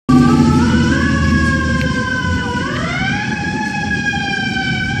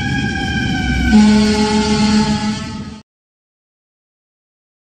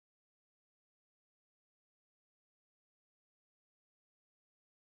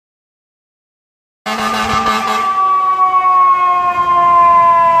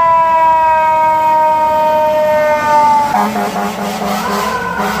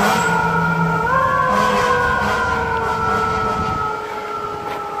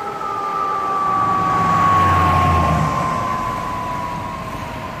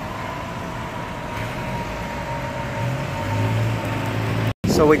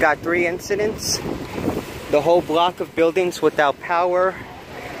we got 3 incidents. The whole block of buildings without power,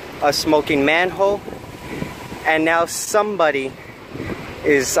 a smoking manhole, and now somebody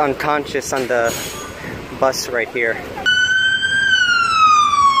is unconscious on the bus right here.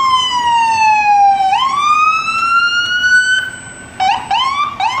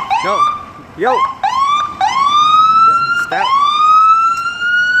 Yo! Stop!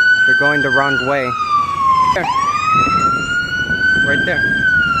 They're going the wrong way. There. Right there.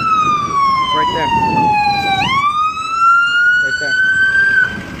 Right there. Right there.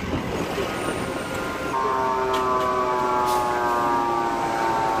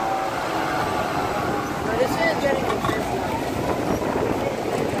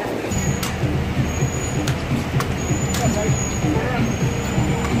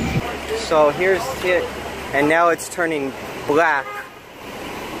 So here's it, and now it's turning black.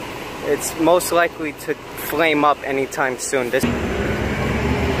 It's most likely to flame up anytime soon. This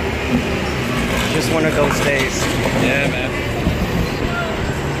just one of those days. Yeah, man.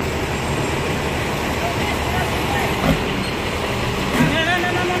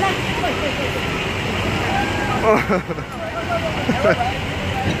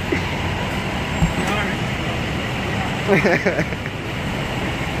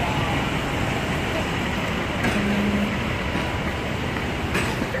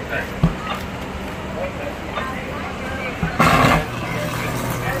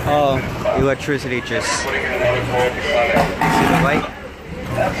 Oh, electricity just... See the light?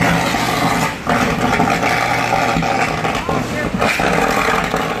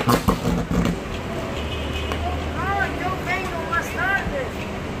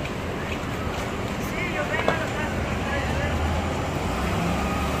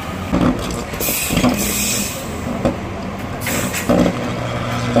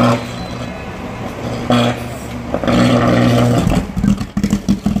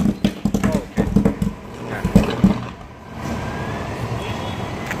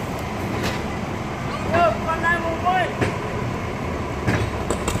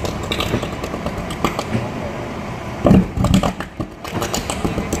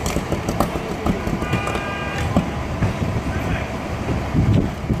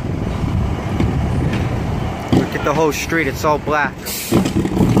 The whole street, it's all black.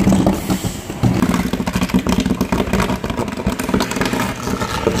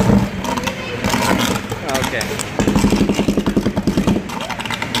 Okay.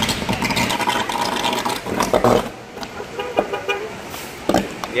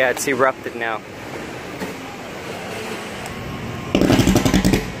 Yeah, it's erupted now.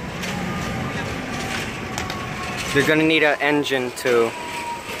 You're gonna need an engine to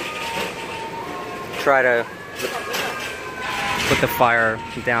try to put the fire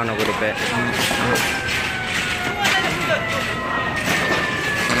down a little bit.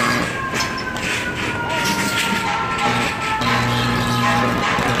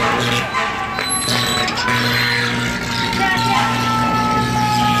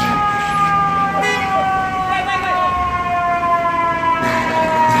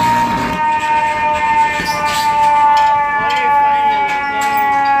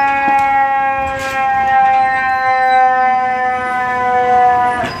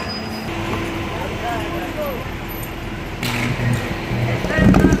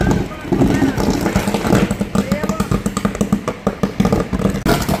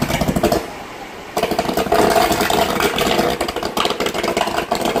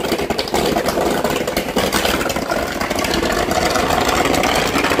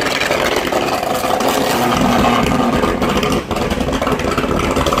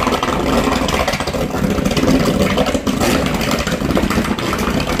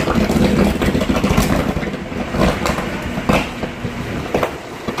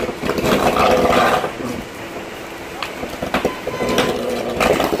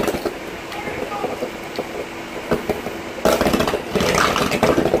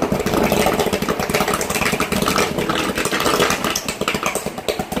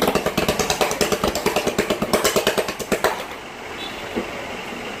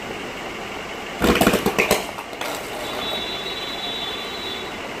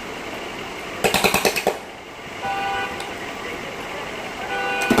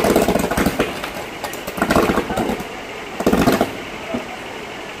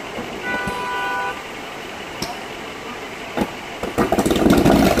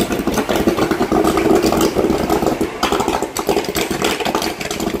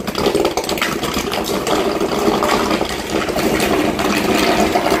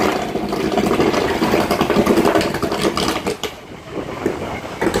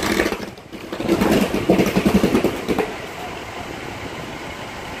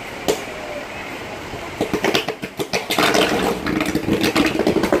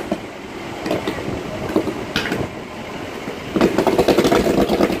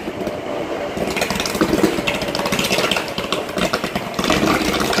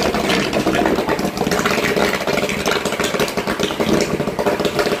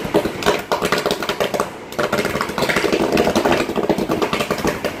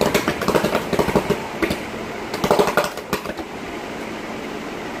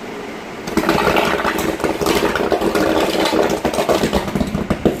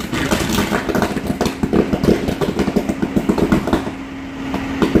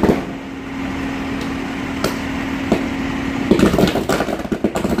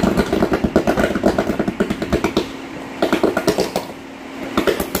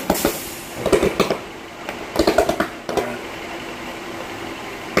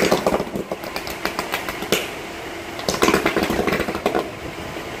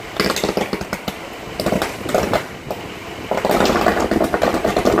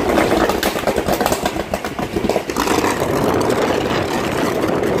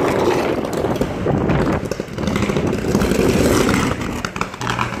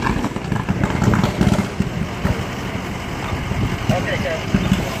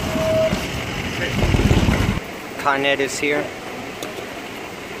 Con Ed is here.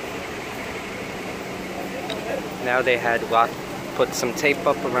 Now they had put some tape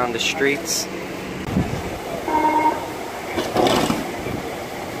up around the streets.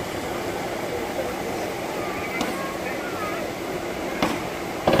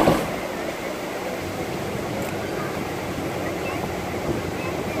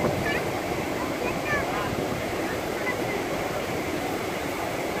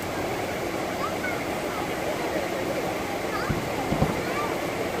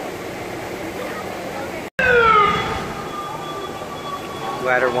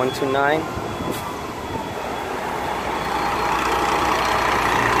 Ladder 129.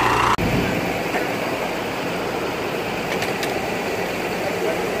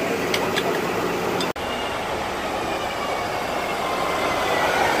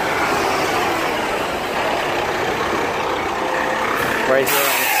 Right here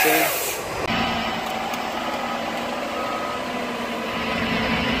on the scene.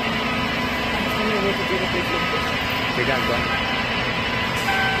 You're done, bro.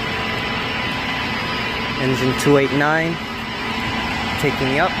 Engine 289 taking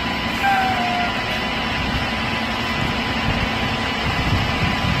me up.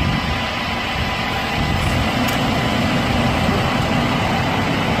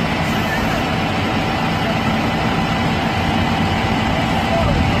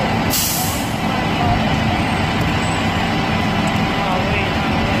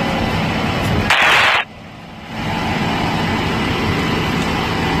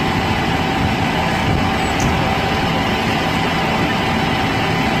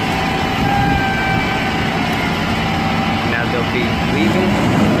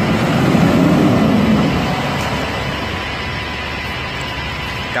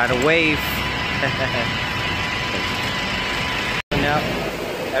 Got a wave. Now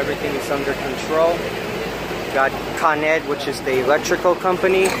everything is under control. Got Con Ed, which is the electrical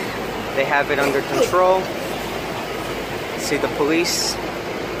company. They have it under control. See the police.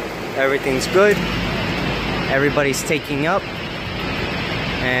 Everything's good. Everybody's taking up.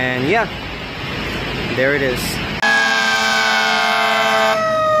 And yeah, there it is.